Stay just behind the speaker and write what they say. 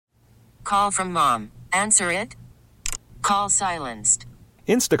Call from mom. Answer it. Call silenced.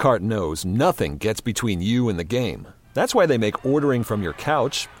 Instacart knows nothing gets between you and the game. That's why they make ordering from your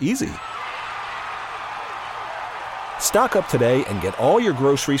couch easy. Stock up today and get all your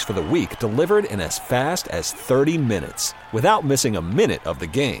groceries for the week delivered in as fast as 30 minutes without missing a minute of the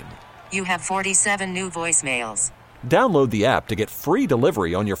game. You have 47 new voicemails. Download the app to get free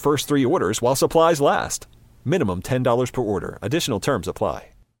delivery on your first 3 orders while supplies last. Minimum $10 per order. Additional terms apply.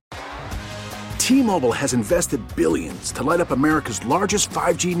 T-Mobile has invested billions to light up America's largest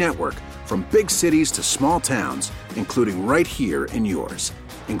 5G network, from big cities to small towns, including right here in yours.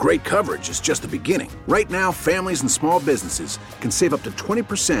 And great coverage is just the beginning. Right now, families and small businesses can save up to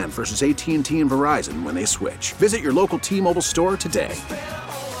 20% versus AT&T and Verizon when they switch. Visit your local T-Mobile store today.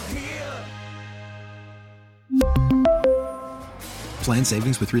 Plan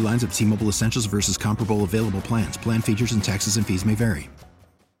savings with 3 lines of T-Mobile Essentials versus comparable available plans. Plan features and taxes and fees may vary.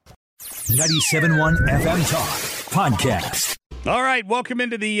 97.1 FM Talk Podcast. All right, welcome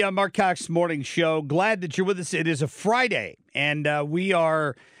into the Marc Cox Morning Show. Glad that you're with us. It is a Friday, and we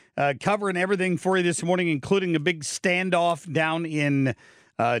are covering everything for you this morning, including a big standoff down in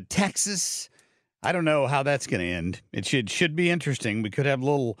Texas. I don't know how that's going to end. It should be interesting. We could have a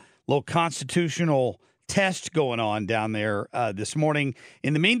little constitutional test going on down there this morning.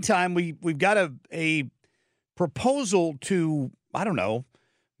 In the meantime, we've got a proposal to, I don't know,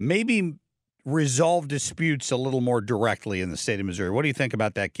 maybe resolve disputes a little more directly in the state of Missouri. What do you think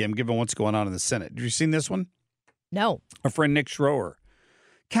about that, Kim, given what's going on in the Senate? Have you seen this one? No. Our friend Nick Schroer,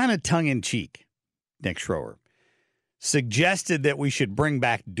 kind of tongue-in-cheek, Nick Schroer, suggested that we should bring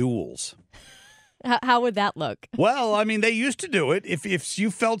back duels. How would that look? Well, I mean, they used to do it. If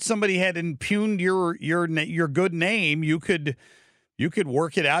you felt somebody had impugned your good name, you could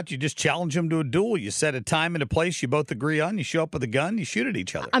work it out. You just challenge them to a duel. You set a time and a place you both agree on. You show up with a gun. You shoot at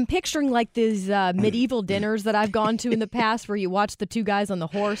each other. I'm picturing like these medieval dinners that I've gone to in the past where you watch the 2 guys on the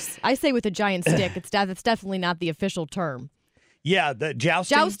horse. I say with a giant stick. It's definitely not the official term. Yeah, the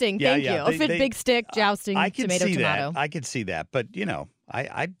jousting. Jousting, thank you. A big stick, jousting, I can tomato. That. I can see that. But,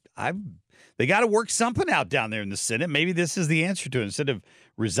 they got to work something out down there in the Senate. Maybe this is the answer to it. Instead of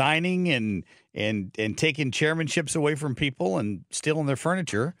resigning and taking chairmanships away from people and stealing their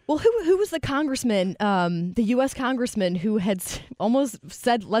furniture. Well, who was the congressman, the U.S. congressman who had almost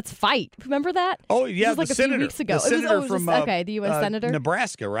said, let's fight? Remember that? Oh, yeah, this was like the a senator. few weeks ago. The senator from the U.S. senator?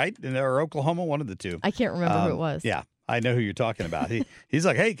 Nebraska, right? Or Oklahoma, one of the two. I can't remember who it was. Yeah, I know who you're talking about. He's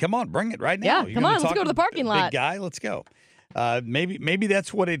like, hey, come on, bring it right now. Yeah, come on, let's go to the parking lot. Big guy, let's go. Maybe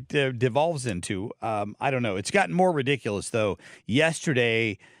that's what it devolves into. I don't know. It's gotten more ridiculous, though.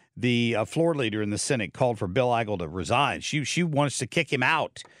 Yesterday, the floor leader in the Senate called for Bill Eigel to resign. She wants to kick him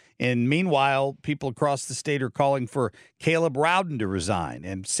out. And meanwhile, people across the state are calling for Caleb Rowden to resign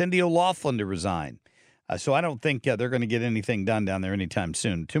and Cindy O'Loughlin to resign. So I don't think they're going to get anything done down there anytime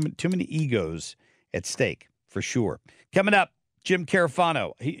soon. Too many egos at stake, for sure. Coming up, Jim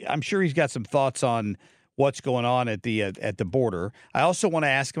Carafano. I'm sure he's got some thoughts on what's going on at the border. I also want to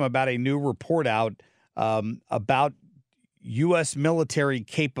ask him about a new report out about U.S. military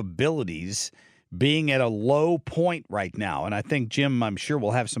capabilities being at a low point right now. And I think Jim, I'm sure,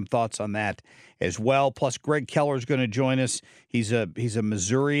 will have some thoughts on that as well. Plus, Gregg Keller is going to join us. He's a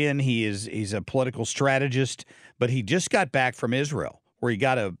Missourian. He's a political strategist, but he just got back from Israel, where he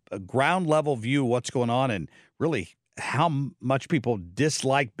got a ground level view of what's going on and really how much people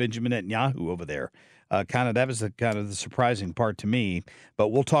dislike Benjamin Netanyahu over there. That was the surprising part to me.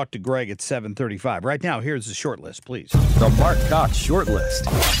 But we'll talk to Gregg at 7:35. Right now, here's the short list, please. The Marc Cox Short List.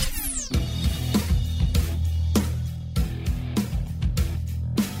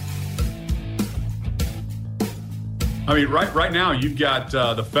 I mean, right now you've got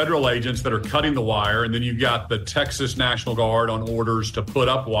the federal agents that are cutting the wire, and then you've got the Texas National Guard on orders to put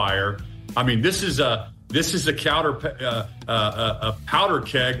up wire. I mean, this is a powder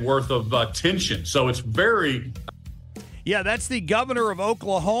keg worth of tension. So it's very. Yeah, that's the governor of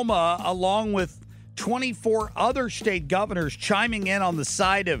Oklahoma, along with 24 other state governors chiming in on the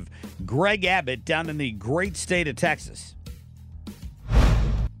side of Greg Abbott down in the great state of Texas.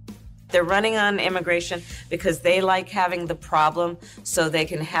 They're running on immigration because they like having the problem so they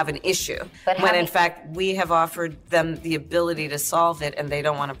can have an issue. When in fact, we have offered them the ability to solve it and they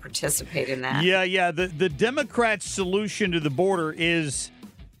don't want to participate in that. Yeah. The Democrats' solution to the border is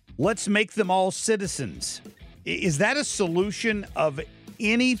let's make them all citizens. Is that a solution of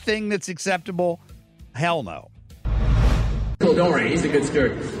anything that's acceptable? Hell no. Oh, don't worry. He's a good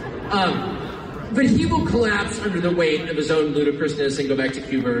steward. But he will collapse under the weight of his own ludicrousness and go back to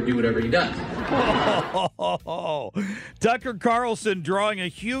Cuba or do whatever he does. Tucker Carlson drawing a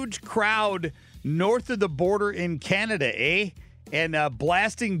huge crowd north of the border in Canada, eh? And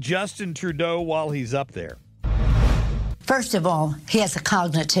blasting Justin Trudeau while he's up there. First of all, he has a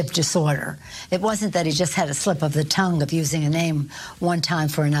cognitive disorder. It wasn't that he just had a slip of the tongue of using a name one time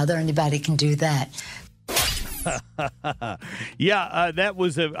for another. Anybody can do that. Yeah, that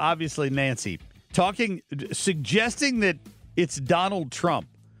was obviously Nancy suggesting that it's Donald Trump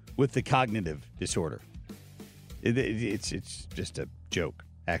with the cognitive disorder. It's just a joke,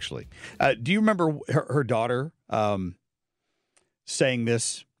 actually. Do you remember her daughter saying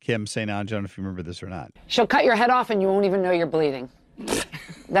this? Kim St. Ange, I don't know if you remember this or not. She'll cut your head off and you won't even know you're bleeding.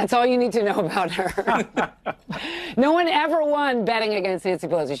 That's all you need to know about her. No one ever won betting against Nancy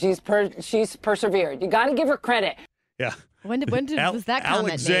Pelosi. She's persevered. You got to give her credit. Yeah. When was that comment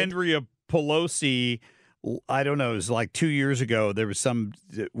Alexandria Pelosi, I don't know, it was like 2 years ago. There was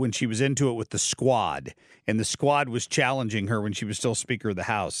when she was into it with the squad, and the squad was challenging her when she was still Speaker of the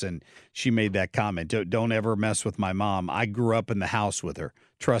House, and she made that comment. Don't ever mess with my mom. I grew up in the house with her.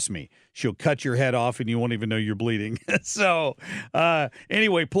 Trust me, she'll cut your head off and you won't even know you're bleeding. So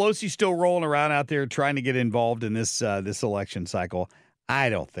anyway, Pelosi's still rolling around out there trying to get involved in this election cycle. I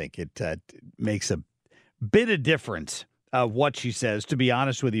don't think it makes a bit of difference what she says, to be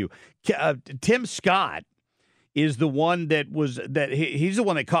honest with you. Tim Scott is the one he's the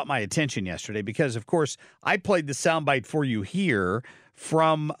one that caught my attention yesterday because, of course, I played the soundbite for you here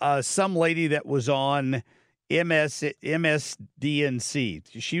from some lady that was on MSDNC.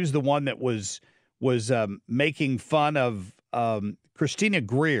 She was the one that was making fun of Christina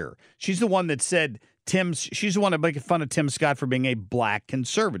Greer. She's the one that said she's the one making fun of Tim Scott for being a black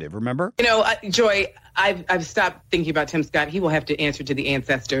conservative. Remember? You know, Joy, I've stopped thinking about Tim Scott. He will have to answer to the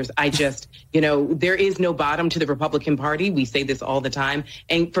ancestors. There is no bottom to the Republican Party. We say this all the time.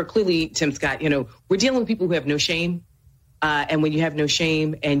 And for clearly Tim Scott, we're dealing with people who have no shame. And when you have no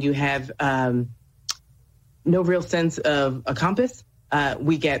shame and you have no real sense of a compass,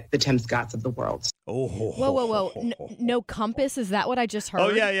 we get the Tim Scotts of the world. Whoa. No compass? Is that what I just heard? Oh,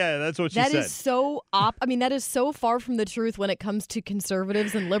 yeah. That's what she said. That is so that is so far from the truth when it comes to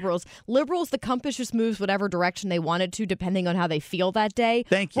conservatives and liberals. Liberals, the compass just moves whatever direction they want it to, depending on how they feel that day.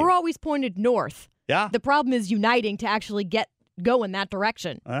 Thank you. We're always pointed north. Yeah. The problem is uniting to actually go in that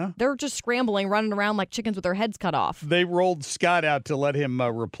direction. They're just scrambling, running around like chickens with their heads cut off. They rolled Scott out to let him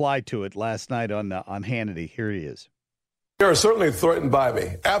reply to it last night on Hannity. Here he is. They're certainly threatened by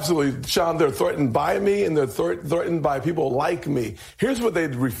me. Absolutely, Sean, they're threatened by me and they're threatened by people like me. Here's what they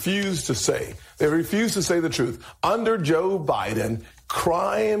refuse to say. They refuse to say the truth. Under Joe Biden,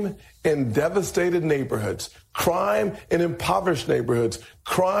 crime in devastated neighborhoods, crime in impoverished neighborhoods,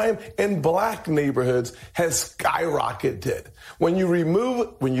 crime in black neighborhoods has skyrocketed. When you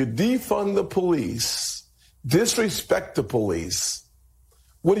defund the police, disrespect the police,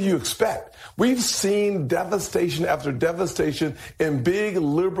 what do you expect? We've seen devastation after devastation in big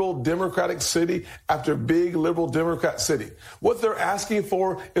liberal Democratic city after big liberal Democrat city. What they're asking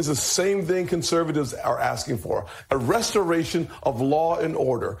for is the same thing conservatives are asking for, a restoration of law and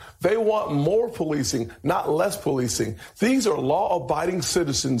order. They want more policing, not less policing. These are law-abiding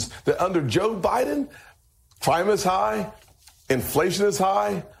citizens that under Joe Biden, crime is high, inflation is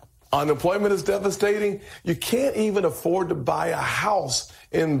high, unemployment is devastating. You can't even afford to buy a house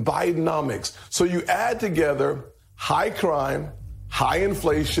in Bidenomics. So you add together high crime, high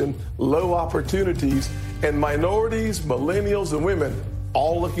inflation, low opportunities, and minorities, millennials, and women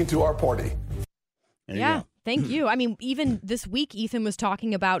all looking to our party. Yeah, thank you. I mean, even this week, Ethan was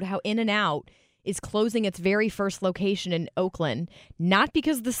talking about how In-N-Out is closing its very first location in Oakland, not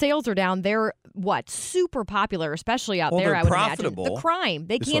because the sales are down. They're, super popular, especially out there, I would profitable. imagine. The crime.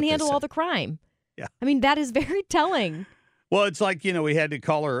 They can't handle all the crime. Yeah. I mean, that is very telling. Well, it's like, we had a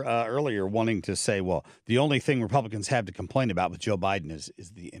caller earlier wanting to say, well, the only thing Republicans have to complain about with Joe Biden is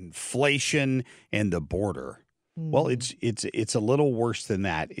the inflation and the border. Well, it's a little worse than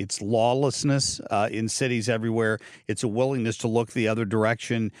that. It's lawlessness in cities everywhere. It's a willingness to look the other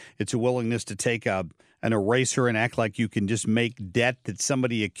direction. It's a willingness to take an eraser and act like you can just make debt that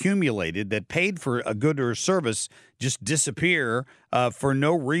somebody accumulated that paid for a good or a service just disappear for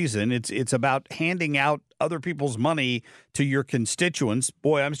no reason. It's about handing out other people's money to your constituents.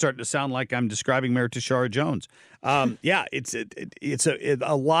 Boy, I'm starting to sound like I'm describing Mayor Tashara Jones. It's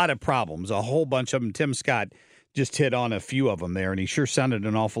a lot of problems, a whole bunch of them. Tim Scott just hit on a few of them there, and he sure sounded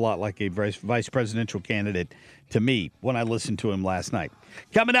an awful lot like a vice presidential candidate to me when I listened to him last night.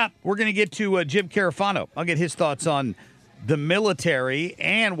 Coming up, we're going to get to Jim Carafano. I'll get his thoughts on the military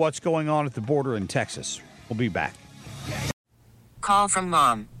and what's going on at the border in Texas. We'll be back. Call from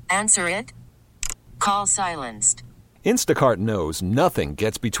mom. Answer it. Call silenced. Instacart knows nothing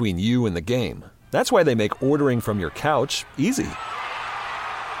gets between you and the game. That's why they make ordering from your couch easy.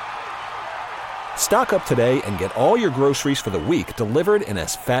 Stock up today and get all your groceries for the week delivered in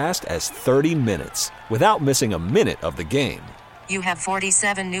as fast as 30 minutes without missing a minute of the game. You have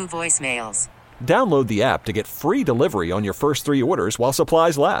 47 new voicemails. Download the app to get free delivery on your first 3 orders while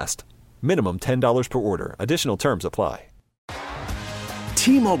supplies last. Minimum $10 per order. Additional terms apply.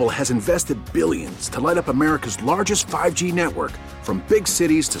 T-Mobile has invested billions to light up America's largest 5G network, from big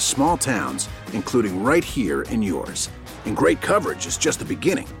cities to small towns, including right here in yours. And great coverage is just the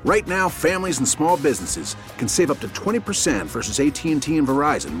beginning. Right now, families and small businesses can save up to 20% versus AT&T and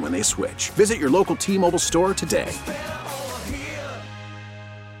Verizon when they switch. Visit your local T-Mobile store today.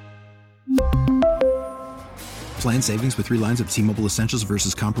 Plan savings with 3 lines of T-Mobile Essentials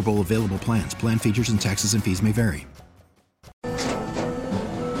versus comparable available plans. Plan features and taxes and fees may vary.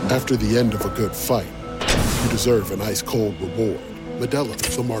 After the end of a good fight, you deserve an ice-cold reward. Modelo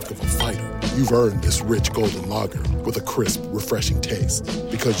is the mark of a fighter. You've earned this rich golden lager with a crisp, refreshing taste.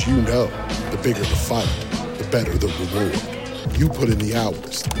 Because you know, the bigger the fight, the better the reward. You put in the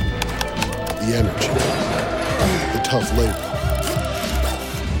hours, the energy, the tough labor.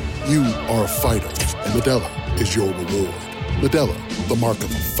 You are a fighter, and Modelo is your reward. Modelo, the mark of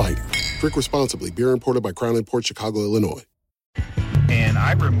a fighter. Drink responsibly. Beer imported by Crown Imports, Chicago, Illinois. And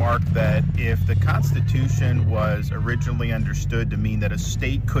I remarked that if the Constitution was originally understood to mean that a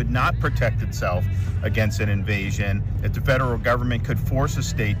state could not protect itself against an invasion, if the federal government could force a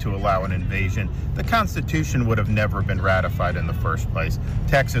state to allow an invasion, the Constitution would have never been ratified in the first place.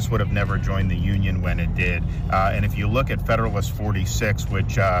 Texas would have never joined the Union when it did. And if you look at Federalist 46,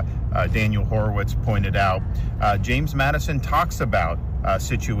 which Daniel Horowitz pointed out, James Madison talks about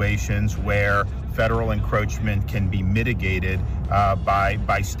situations where federal encroachment can be mitigated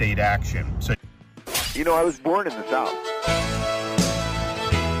by state action. So, you know, I was born in the South.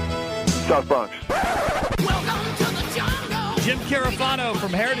 South Bronx. Jim Carafano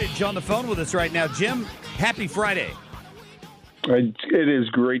from Heritage on the phone with us right now. Jim, happy Friday. It is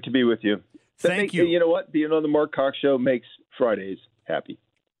great to be with you. Thank you. You know what? Being on the Marc Cox Show makes Fridays happy.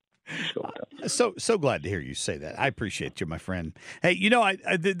 So glad to hear you say that. I appreciate you, my friend. Hey, you know,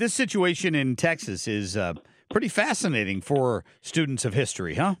 this situation in Texas is pretty fascinating for students of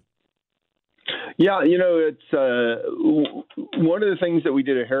history, huh? Yeah, you know, it's one of the things that we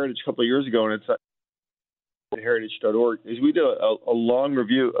did at Heritage a couple of years ago, and it's at heritage.org, is we did a long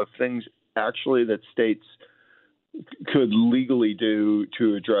review of things actually that states could legally do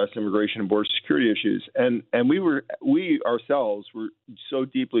to address immigration and border security issues. And we ourselves were so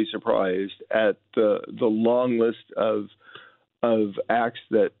deeply surprised at the long list of acts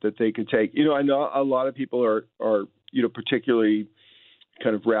that they could take. You know, I know a lot of people are you know, particularly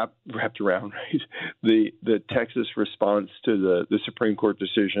kind of wrapped around, right, the Texas response to the Supreme Court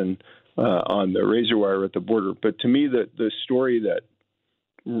decision on the razor wire at the border. But to me, the story that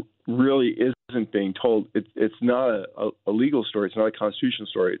really isn't being told, it's not a legal story. It's not a constitutional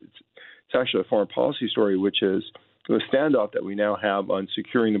story. It's actually a foreign policy story, which is the standoff that we now have on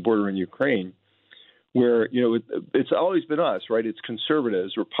securing the border in Ukraine, where, you know, it's always been us, right? It's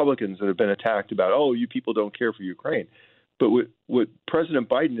conservatives, Republicans that have been attacked about, oh, you people don't care for Ukraine. But what President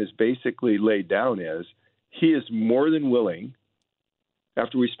Biden has basically laid down is he is more than willing,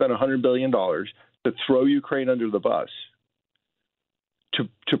 after we spent $100 billion, to throw Ukraine under the bus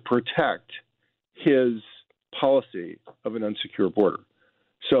to protect his policy of an unsecure border.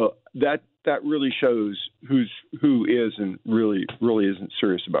 So that really shows who is and really isn't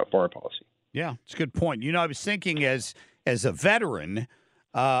serious about foreign policy. Yeah, it's a good point. You know, I was thinking as a veteran,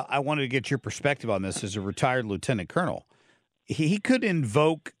 I wanted to get your perspective on this as a retired lieutenant colonel. He could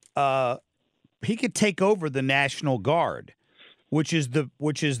invoke, he could take over the National Guard, which is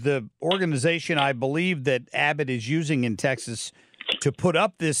the organization I believe that Abbott is using in Texas to put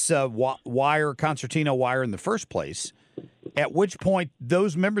up this concertina wire in the first place, at which point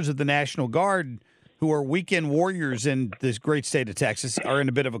those members of the National Guard who are weekend warriors in this great state of Texas are in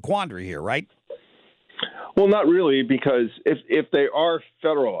a bit of a quandary here, right? Well, not really, because if they are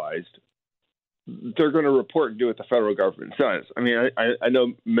federalized, they're going to report and do what the federal government says. I mean, I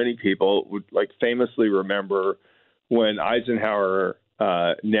know many people would famously remember when Eisenhower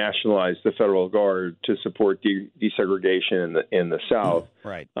nationalized the federal guard to support desegregation in the South.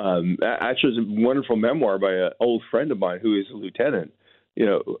 Right. Actually, it's a wonderful memoir by an old friend of mine who is a lieutenant,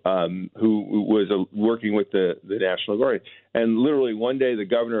 who was working with the National Guard. And literally one day, the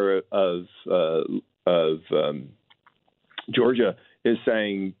governor of Georgia is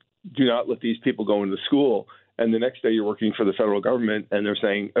saying, "Do not let these people go into school." and the next day you're working for the federal government, and they're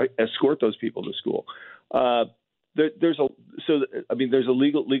saying escort those people to school. There's a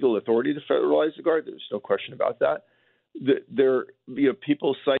legal authority to federalize the Guard. There's no question about that.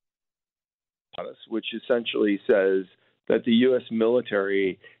 People cite us, which essentially says that the U.S.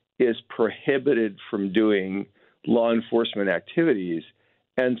 military is prohibited from doing law enforcement activities,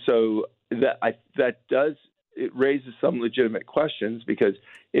 and so it raises some legitimate questions, because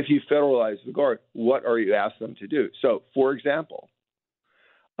if you federalize the Guard, what are you asking them to do? So, for example,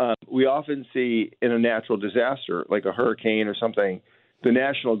 we often see in a natural disaster, like a hurricane or something, the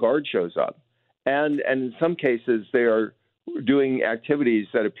National Guard shows up. And in some cases, they are doing activities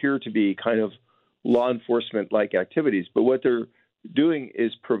that appear to be kind of law enforcement-like activities. But what they're doing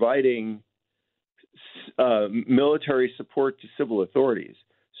is providing military support to civil authorities.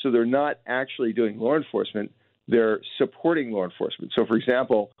 So they're not actually doing law enforcement. They're supporting law enforcement. So, for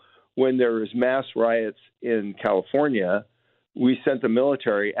example, when there was mass riots in California, we sent the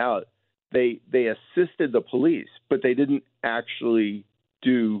military out. They assisted the police, but they didn't actually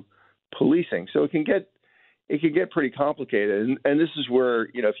do policing. So it can get pretty complicated. And this is where,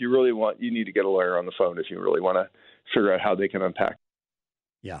 if you really want, you need to get a lawyer on the phone if you really want to figure out how they can unpack.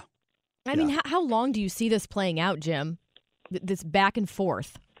 Yeah. I mean, how long do you see this playing out, Jim? This back and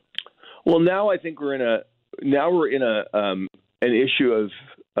forth. Well, now I think we're in an issue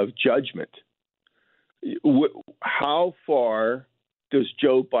of judgment. How far does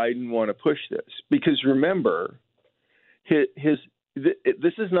Joe Biden want to push this? Because remember, this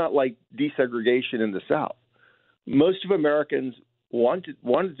is not like desegregation in the South. Most of Americans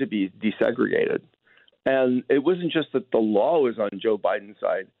wanted to be desegregated, and it wasn't just that the law was on Joe Biden's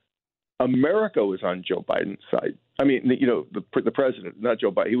side. America was on Joe Biden's side. I mean, the president, not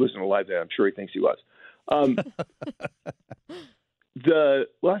Joe Biden. He wasn't alive then. I'm sure he thinks he was.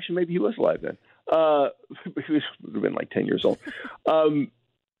 Actually, maybe he was alive then. He would have been like 10 years old.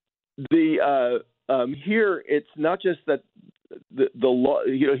 Here, it's not just that the law.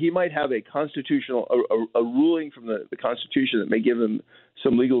 He might have a constitutional a ruling from the Constitution that may give him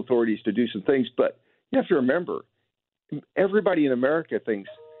some legal authorities to do some things. But you have to remember, everybody in America thinks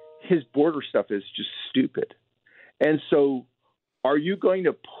his border stuff is just stupid. And so, are you going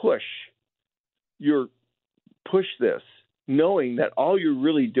to push this, knowing that all you're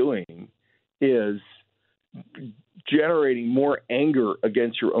really doing is generating more anger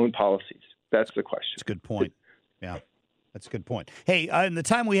against your own policies? That's the question. That's a good point. Yeah, that's a good point. Hey, in the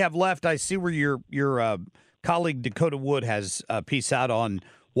time we have left, I see where your colleague Dakota Wood has a piece out on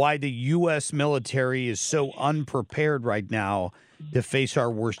why the U.S. military is so unprepared right now to face our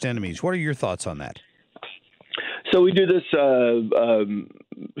worst enemies. What are your thoughts on that? So we do this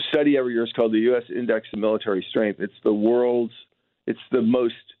study every year. It's called the U.S. Index of Military Strength. It's the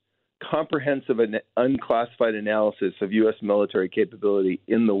most comprehensive and unclassified analysis of U.S. military capability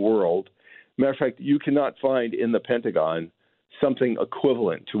in the world. Matter of fact, you cannot find in the Pentagon something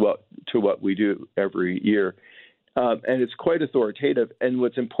equivalent to what we do every year. And it's quite authoritative. And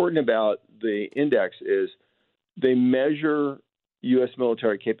what's important about the index is they measure U.S.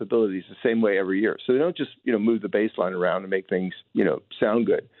 military capabilities the same way every year. So they don't just, move the baseline around and make things, sound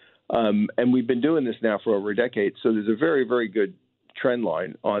good. And we've been doing this now for over a decade. So there's a very, very good trend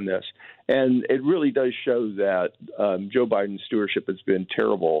line on this. And it really does show that Joe Biden's stewardship has been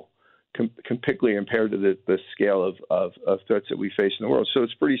terrible, particularly compared to the scale of threats that we face in the world. So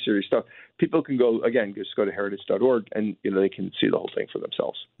it's pretty serious stuff. People can just go to heritage.org and they can see the whole thing for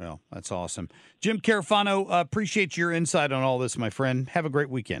themselves. Well, that's awesome. Jim Carafano, appreciate your insight on all this, my friend. Have a great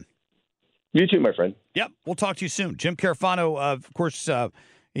weekend. You too, my friend. Yep, we'll talk to you soon. Jim Carafano, of course,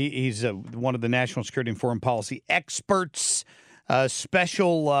 he's one of the national security and foreign policy experts,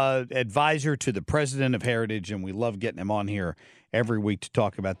 special advisor to the president of Heritage, and we love getting him on here every week to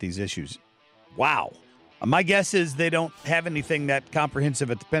talk about these issues. Wow. My guess is they don't have anything that comprehensive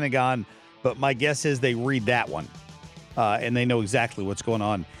at the Pentagon, but my guess is they read that one, and they know exactly what's going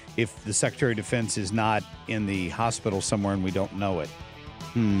on if the Secretary of Defense is not in the hospital somewhere and we don't know it.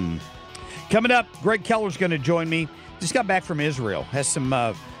 Coming up, Gregg Keller's going to join me. Just got back from Israel. Has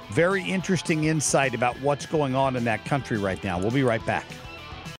some very interesting insight about what's going on in that country right now. We'll be right back.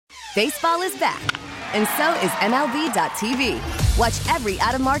 Baseball is back, and so is MLB.tv. Watch every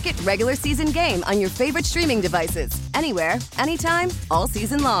out-of-market regular season game on your favorite streaming devices, anywhere, anytime, all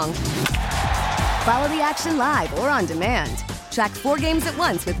season long. Follow the action live or on demand. Track 4 games at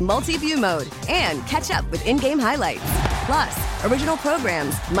once with multi-view mode and catch up with in-game highlights. Plus, original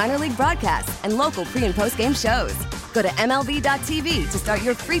programs, minor league broadcasts, and local pre- and post-game shows. Go to MLB.tv to start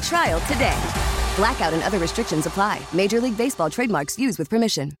your free trial today. Blackout and other restrictions apply. Major League Baseball trademarks used with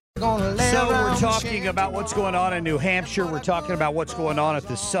permission. So we're talking about what's going on in New Hampshire. We're talking about what's going on at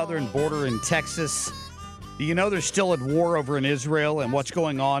the southern border in Texas. You know, they're still at war over in Israel, and what's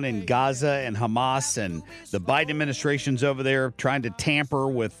going on in Gaza and Hamas, and the Biden administration's over there trying to tamper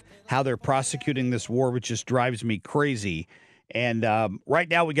with how they're prosecuting this war, which just drives me crazy. And right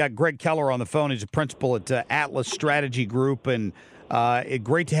now we got Gregg Keller on the phone. He's a principal at Atlas Strategy Group, and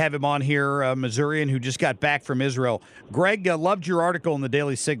great to have him on here, a Missourian who just got back from Israel. Greg, loved your article in the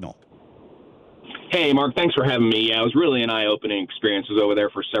Daily Signal. Hey, Mark, thanks for having me. Yeah, it was really an eye-opening experience. I was over there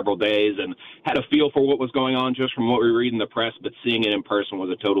for several days and had a feel for what was going on just from what we read in the press, but seeing it in person was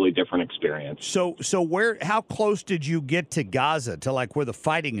a totally different experience. So how close did you get to Gaza, to like where the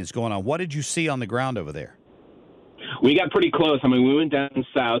fighting is going on? What did you see on the ground over there? We got pretty close. I mean, we went down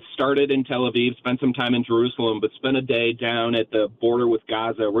south, started in Tel Aviv, spent some time in Jerusalem, but spent a day down at the border with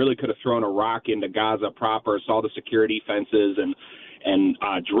Gaza. Really could have thrown a rock into Gaza proper, saw the security fences and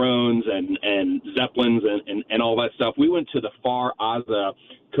drones and Zeppelins and all that stuff. We went to the Far Aza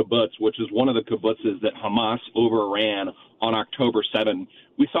kibbutz, which is one of the kibbutzes that Hamas overran on October 7th.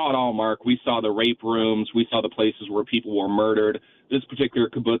 We saw it all, Mark. We saw the rape rooms. We saw the places where people were murdered. This particular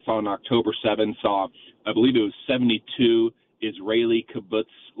kibbutz on October 7th saw, I believe it was 72 Israeli kibbutz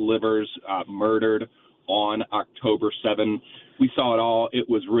livers murdered on October 7th. We saw it all. It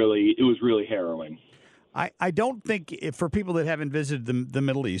was really harrowing. I don't think, for people that haven't visited the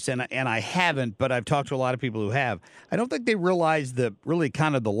Middle East, and I haven't, but I've talked to a lot of people who have, I don't think they realize the really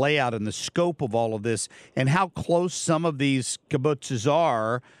kind of the layout and the scope of all of this and how close some of these kibbutzes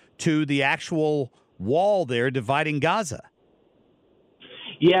are to the actual wall there dividing Gaza.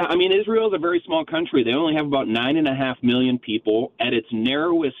 Yeah, I mean, Israel is a very small country. They only have about 9.5 million people. At its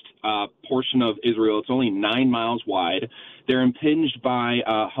narrowest portion of Israel, it's only 9 miles wide. They're impinged by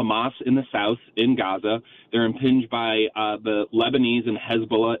Hamas in the south, in Gaza. They're impinged by the Lebanese and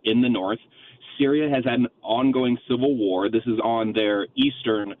Hezbollah in the north. Syria has had an ongoing civil war. This is on their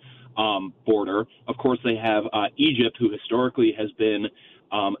eastern border. Of course, they have Egypt, who historically has been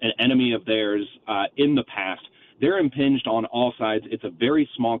an enemy of theirs in the past. They're impinged on all sides. It's a very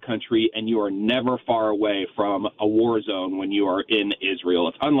small country, and you are never far away from a war zone when you are in Israel.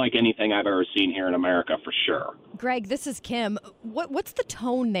 It's unlike anything I've ever seen here in America, for sure. Greg, this is Kim. What's the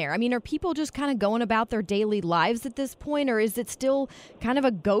tone there? I mean, are people just kind of going about their daily lives at this point, or is it still kind of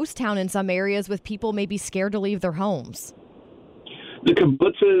a ghost town in some areas with people maybe scared to leave their homes? The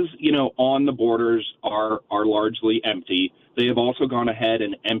kibbutzes, on the borders are largely empty. They have also gone ahead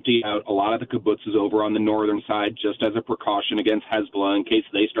and emptied out a lot of the kibbutzes over on the northern side just as a precaution against Hezbollah in case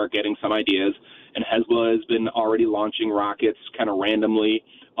they start getting some ideas. And Hezbollah has been already launching rockets kind of randomly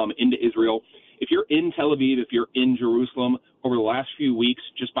into Israel. If you're in Tel Aviv, if you're in Jerusalem, over the last few weeks,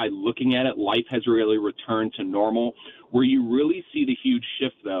 just by looking at it, life has really returned to normal. Where you really see the huge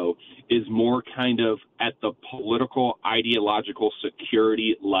shift, though, is more kind of at the political, ideological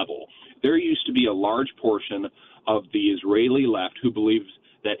security level. There used to be a large portion of the Israeli left who believes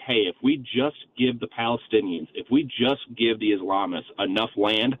that, hey, if we just give the Palestinians, if we just give the Islamists enough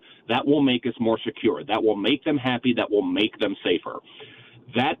land, that will make us more secure. That will make them happy. That will make them safer.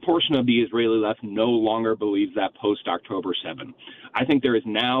 That portion of the Israeli left no longer believes that post-October 7. I think there is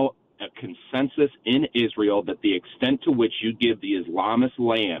now a consensus in Israel that the extent to which you give the Islamist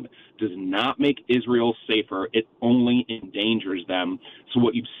land does not make Israel safer. It only endangers them. So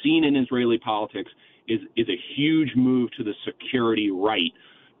what you've seen in Israeli politics is a huge move to the security right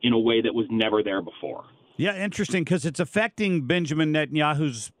in a way that was never there before. Yeah, interesting, because it's affecting Benjamin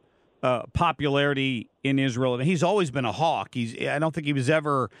Netanyahu's popularity in Israel. And he's always been a hawk. I don't think he was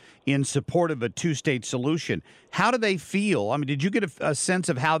ever in support of a two-state solution. How do they feel? I mean, did you get a sense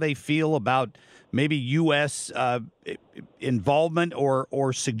of how they feel about maybe U.S. Involvement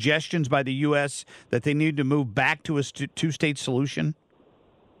or suggestions by the U.S. that they need to move back to a two-state solution?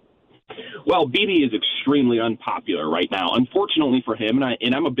 Well, Bibi is extremely unpopular right now. Unfortunately for him,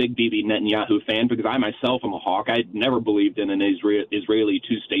 and I'm a big Bibi Netanyahu fan because I myself am a hawk. I never believed in an Israeli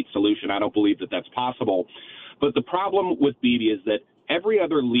two-state solution. I don't believe that that's possible. But the problem with Bibi is that every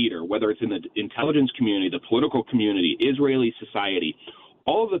other leader, whether it's in the intelligence community, the political community, Israeli society,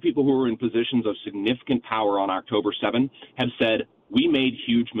 all of the people who were in positions of significant power on October 7 have said, we made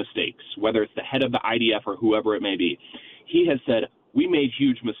huge mistakes, whether it's the head of the IDF or whoever it may be. He has said, we made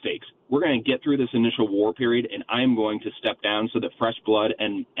huge mistakes. we're going to get through this initial war period, and I'm going to step down so that fresh blood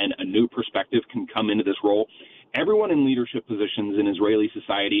and a new perspective can come into this role. Everyone in leadership positions in Israeli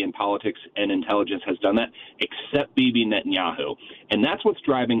society and politics and intelligence has done that, except Bibi Netanyahu. And that's what's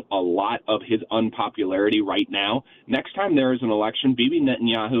driving a lot of his unpopularity right now. Next time there is an election, Bibi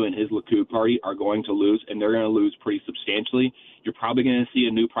Netanyahu and his Likud party are going to lose, and they're going to lose pretty substantially. You're probably going to see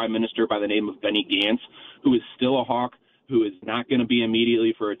a new prime minister by the name of Benny Gantz, who is still a hawk, who is not going to be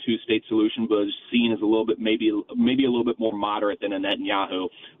immediately for a two-state solution, but is seen as a little bit, maybe a little bit more moderate than a Netanyahu.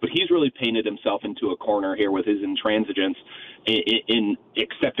 But he's really painted himself into a corner here with his intransigence in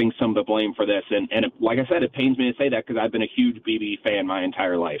accepting some of the blame for this. And like I said, it pains me to say that because I've been a huge Bibi fan my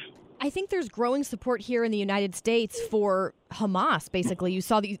entire life. I think there's growing support here in the United States for Hamas, basically. You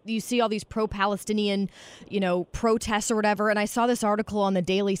see all these pro-Palestinian, protests or whatever, and I saw this article on the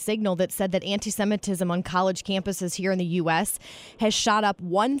Daily Signal that said that anti-Semitism on college campuses here in the U.S. has shot up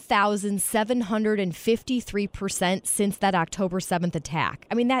 1,753% since that October 7th attack.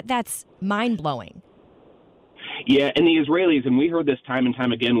 I mean, that's mind-blowing. Yeah, and the Israelis, and we heard this time and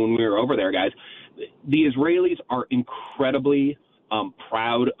time again when we were over there, guys, the Israelis are incredibly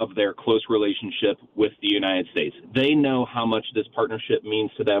proud of their close relationship with the United States. They know how much this partnership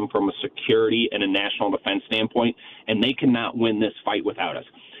means to them from a security and a national defense standpoint, and they cannot win this fight without us.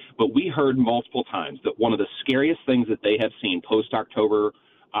 But we heard multiple times that one of the scariest things that they have seen post-October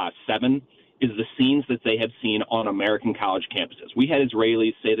 7 is the scenes that they have seen on American college campuses. We had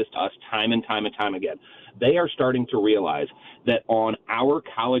Israelis say this to us time and time and time again. They are starting to realize that on our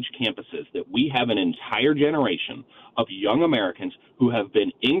college campuses that we have an entire generation of young Americans who have been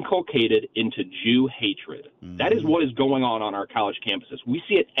inculcated into Jew hatred. Mm-hmm. That is what is going on our college campuses. We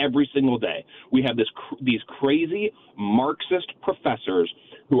see it every single day. We have these crazy Marxist professors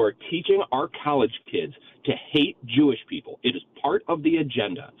who are teaching our college kids to hate Jewish people. It is part of the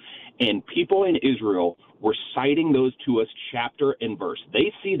agenda. And people in Israel were citing those to us chapter and verse.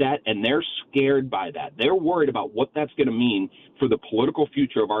 They see that, and they're scared by that. They're worried about what that's going to mean for the political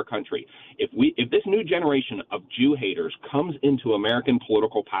future of our country. If this new generation of Jew haters comes into American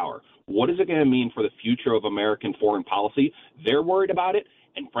political power, what is it going to mean for the future of American foreign policy? They're worried about it.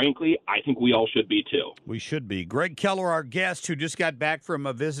 And frankly, I think we all should be too. We should be. Gregg Keller, our guest, who just got back from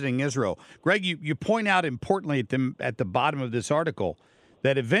visiting Israel. Greg, you point out importantly at the bottom of this article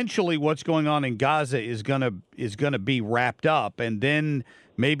that eventually what's going on in Gaza is gonna be wrapped up, and then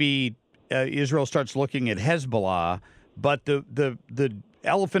maybe Israel starts looking at Hezbollah. But the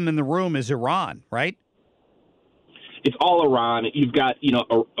elephant in the room is Iran, right? It's all Iran. You've got,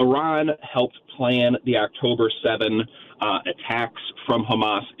 Iran helped plan the October 7 attacks from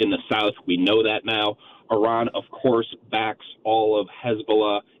Hamas in the south. We know that now. Iran, of course, backs all of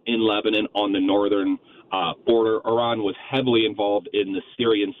Hezbollah in Lebanon on the northern border. Iran was heavily involved in the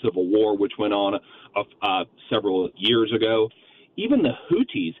Syrian civil war, which went on several years ago. Even the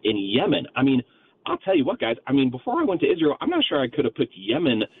Houthis in Yemen. I mean, I'll tell you what, guys. I mean, before I went to Israel, I'm not sure I could have put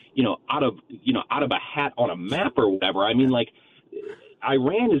Yemen, out of a hat on a map or whatever. I mean, like,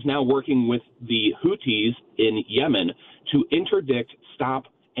 Iran is now working with the Houthis in Yemen to interdict, stop,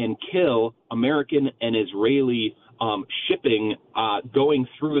 and kill American and Israeli shipping going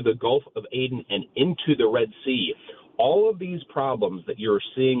through the Gulf of Aden and into the Red Sea. All of these problems that you're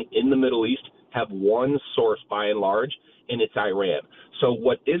seeing in the Middle East have one source by and large, and it's Iran. So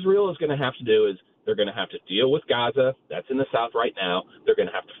what Israel is going to have to do is they're going to have to deal with Gaza. That's in the south right now. They're going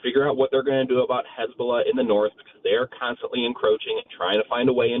to have to figure out what they're going to do about Hezbollah in the north because they're constantly encroaching and trying to find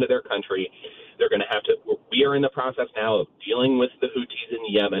a way into their country. They're going to have to – we are in the process now of dealing with the Houthis in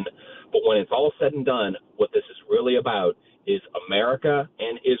Yemen. But when it's all said and done, what this is really about is America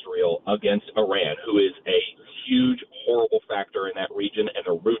and Israel against Iran, who is a huge, horrible factor in that region and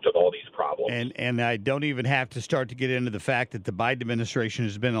the root of all these problems. And I don't even have to start to get into the fact that the Biden administration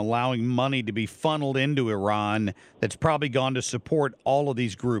has been allowing money to be funneled into Iran that's probably gone to support all of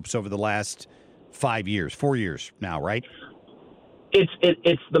these groups over the last 4 years now, right? It's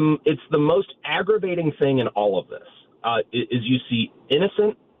the most aggravating thing in all of this is you see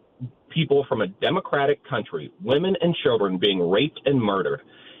innocent people from a democratic country, women and children being raped and murdered,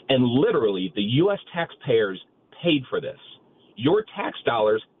 and literally the U.S. taxpayers paid for this. Your tax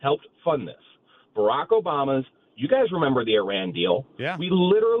dollars helped fund this. Barack Obama's, you guys remember the Iran deal? Yeah. We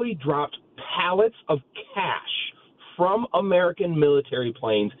literally dropped pallets of cash from American military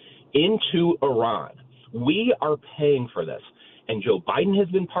planes into Iran. We are paying for this. And Joe Biden has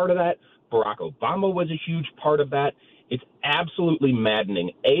been part of that. Barack Obama was a huge part of that. It's absolutely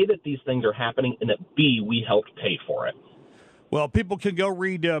maddening, A, that these things are happening, and that, B, we helped pay for it. Well, people can go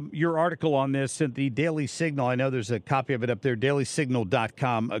read your article on this at the Daily Signal. I know there's a copy of it up there,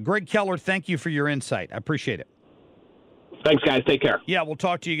 dailysignal.com. Gregg Keller, thank you for your insight. I appreciate it. Thanks, guys. Take care. Yeah, we'll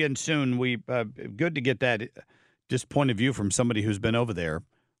talk to you again soon. Good to get that just point of view from somebody who's been over there,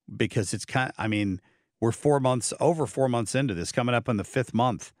 because it's we're over 4 months into this, coming up on the 5th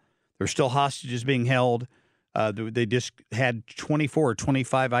month. There's still hostages being held. They just had 24 or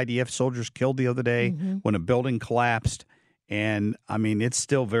 25 IDF soldiers killed the other day when a building collapsed. And, it's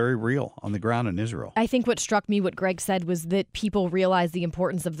still very real on the ground in Israel. I think what struck me, what Gregg said, was that people realize the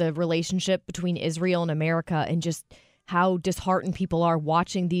importance of the relationship between Israel and America, and just how disheartened people are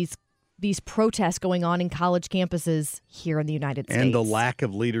watching these protests going on in college campuses here in the United States. And the lack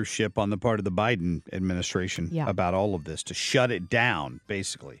of leadership on the part of the Biden administration about all of this to shut it down,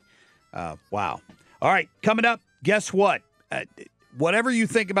 basically. Wow. All right, coming up, guess what? Whatever you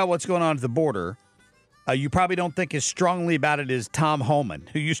think about what's going on at the border, you probably don't think as strongly about it as Tom Homan,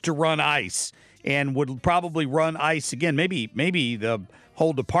 who used to run ICE and would probably run ICE again. Maybe the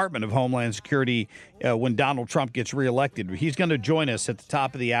whole Department of Homeland Security when Donald Trump gets reelected. He's going to join us at the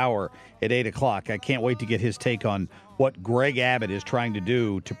top of the hour at 8 o'clock. I can't wait to get his take on what Greg Abbott is trying to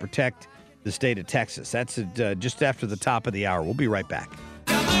do to protect the state of Texas. That's just after the top of the hour. We'll be right back.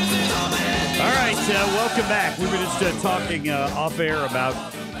 All right, welcome back. We were just talking off air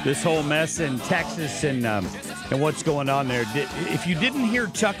about this whole mess in Texas and what's going on there. If you didn't hear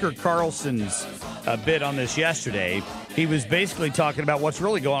Tucker Carlson's bit on this yesterday, he was basically talking about what's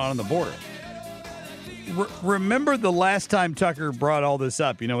really going on the border. Remember the last time Tucker brought all this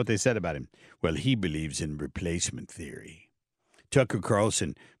up, you know what they said about him? Well, he believes in replacement theory. Tucker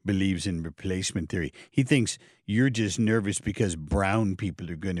Carlson believes in replacement theory. He thinks you're just nervous because brown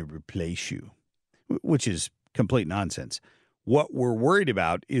people are going to replace you, which is complete nonsense. What we're worried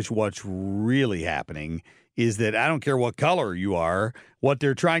about is what's really happening is that I don't care what color you are, what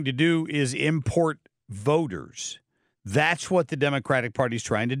they're trying to do is import voters. That's what the Democratic Party is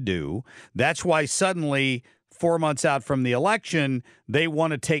trying to do. That's why suddenly, 4 months out from the election, they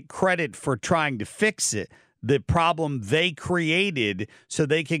want to take credit for trying to fix it, the problem they created, so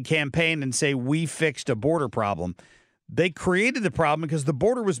they can campaign and say, we fixed a border problem. They created the problem because the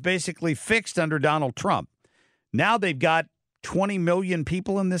border was basically fixed under Donald Trump. Now they've got 20 million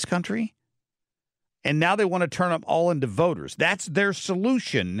people in this country, and now they want to turn them all into voters. That's their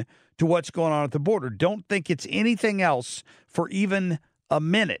solution to what's going on at the border. Don't think it's anything else for even a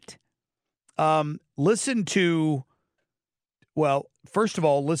minute. Listen to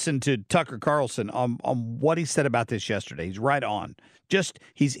Tucker Carlson on what he said about this yesterday. He's right on.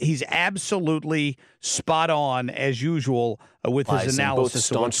 He's absolutely spot on as usual with his analysis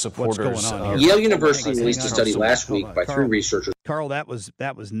of what's going on here. Yale University released a study last week by three researchers. Carl, that was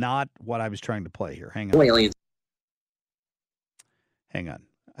not what I was trying to play here. Hang on. Aliens. Hang on.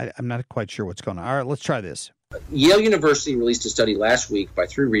 I'm not quite sure what's going on. All right, let's try this. Yale University released a study last week by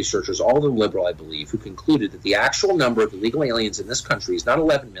three researchers, all of them liberal, I believe, who concluded that the actual number of illegal aliens in this country is not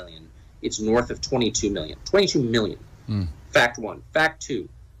 11 million. It's north of 22 million. 22 million. Fact one. Fact two,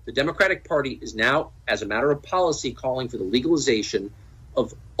 the Democratic Party is now, as a matter of policy, calling for the legalization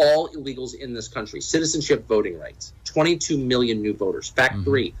of all illegals in this country, citizenship, voting rights. 22 million new voters. Fact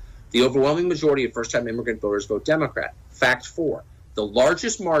three, the overwhelming majority of first-time immigrant voters vote Democrat. Fact four, the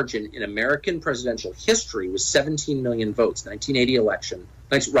largest margin in American presidential history was 17 million votes,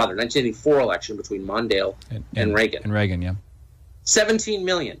 1984 election between Mondale and Reagan. And Reagan, yeah. 17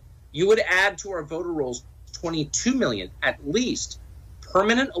 million. You would add to our voter rolls 22 million, at least,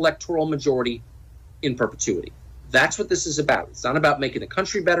 permanent electoral majority in perpetuity. That's what this is about. It's not about making the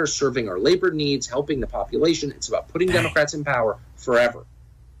country better, serving our labor needs, helping the population. It's about putting Democrats in power forever.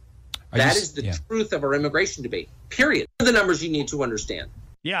 That is the truth of our immigration debate, period. Those are the numbers you need to understand.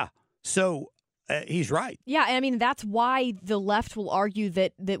 Yeah. So he's right. Yeah. And I mean, that's why the left will argue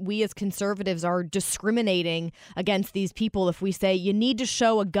that we as conservatives are discriminating against these people if we say you need to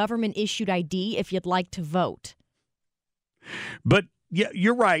show a government-issued ID if you'd like to vote. But yeah,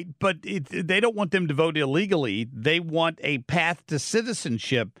 you're right. But they don't want them to vote illegally. They want a path to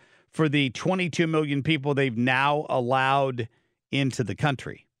citizenship for the 22 million people they've now allowed into the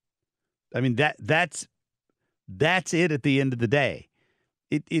country. I mean, that's it at the end of the day.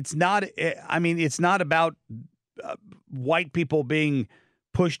 It's not about white people being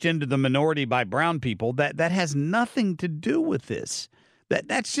pushed into the minority by brown people. That has nothing to do with this.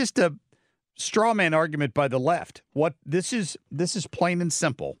 That's just a straw man argument by the left. What this is plain and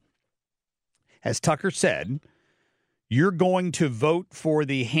simple. As Tucker said, you're going to vote for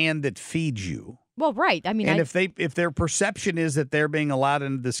the hand that feeds you. Well, right. I mean, and if their perception is that they're being allowed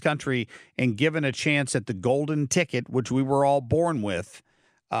into this country and given a chance at the golden ticket, which we were all born with,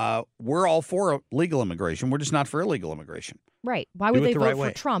 we're all for legal immigration. We're just not for illegal immigration. Right. Why would they vote for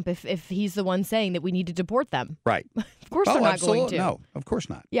way. Trump if he's the one saying that we need to deport them? Right. Of course they're not going to. No, of course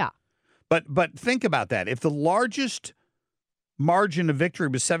not. Yeah. But think about that. If the largest margin of victory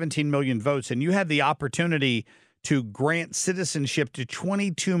was 17 million votes and you had the opportunity to grant citizenship to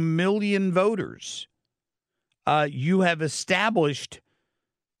 22 million voters, you have established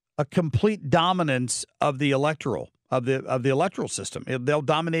a complete dominance of the electoral system. They'll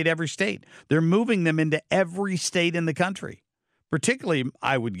dominate every state. They're moving them into every state in the country, particularly,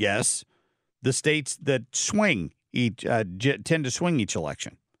 I would guess, the states that tend to swing each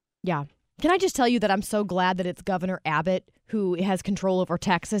election. Yeah. Can I just tell you that I'm so glad that it's Governor Abbott who has control over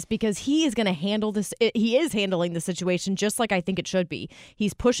Texas, because he is going to handle this. He is handling the situation just like I think it should be.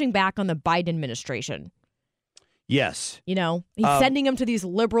 He's pushing back on the Biden administration. Yes. You know, he's sending them to these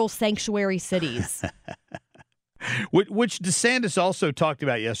liberal sanctuary cities. Which DeSantis also talked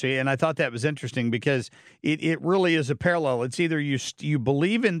about yesterday, and I thought that was interesting because it really is a parallel. It's either you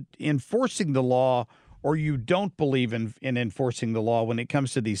believe in enforcing the law or you don't believe in enforcing the law when it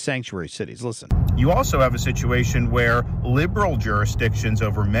comes to these sanctuary cities. Listen. You also have a situation where liberal jurisdictions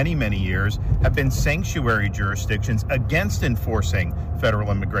over many, many years have been sanctuary jurisdictions against enforcing federal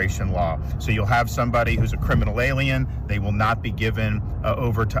immigration law. So you'll have somebody who's a criminal alien, they will not be given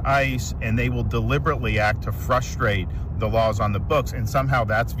over to ICE, and they will deliberately act to frustrate the laws on the books, and somehow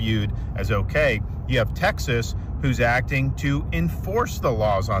that's viewed as okay. You have Texas, who's acting to enforce the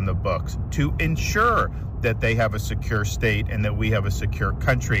laws on the books, to ensure that they have a secure state and that we have a secure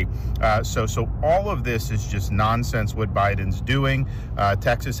country. So all of this is just nonsense what Biden's doing.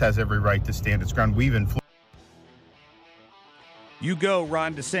 Texas has every right to stand its ground. You go,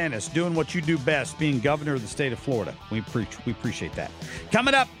 Ron DeSantis, doing what you do best, being governor of the state of Florida. We appreciate that.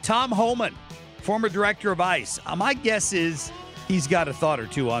 Coming up, Tom Homan, former director of ICE. My guess is he's got a thought or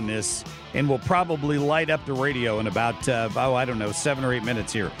two on this and will probably light up the radio in about, 7 or 8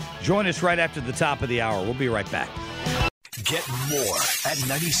 minutes here. Join us right after the top of the hour. We'll be right back. Get more at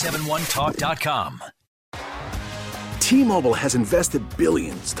 971talk.com. T-Mobile has invested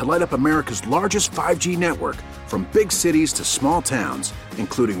billions to light up America's largest 5G network, from big cities to small towns,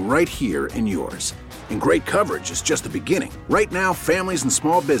 including right here in yours. And great coverage is just the beginning. Right now, families and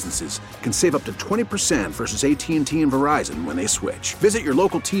small businesses can save up to 20% versus AT&T and Verizon when they switch. Visit your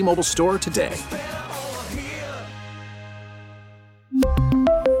local T-Mobile store today.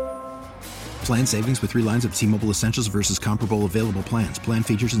 Plan savings with 3 lines of T-Mobile Essentials versus comparable available plans. Plan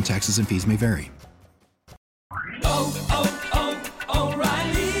features and taxes and fees may vary.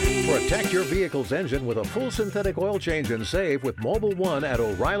 Protect your vehicle's engine with a full synthetic oil change and save with Mobile One at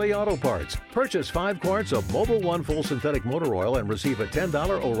O'Reilly Auto Parts. Purchase 5 quarts of Mobile One full synthetic motor oil and receive a $10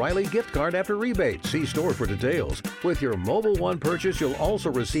 O'Reilly gift card after rebate. See store for details. With your Mobile One purchase, you'll also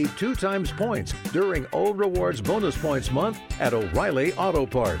receive 2 times points during O Rewards Bonus Points Month at O'Reilly Auto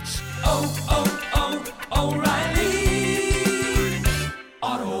Parts. O'Reilly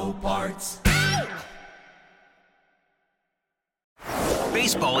Auto Parts.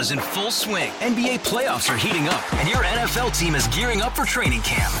 Baseball is in full swing. NBA playoffs are heating up, and your NFL team is gearing up for training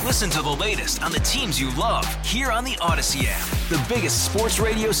camp. Listen to the latest on the teams you love here on the Odyssey app. The biggest sports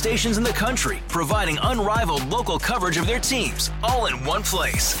radio stations in the country, providing unrivaled local coverage of their teams, all in one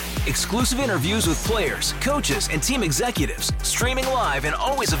place. Exclusive interviews with players, coaches, and team executives, streaming live and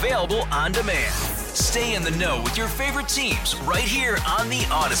always available on demand. Stay in the know with your favorite teams right here on the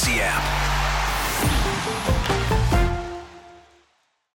Odyssey app.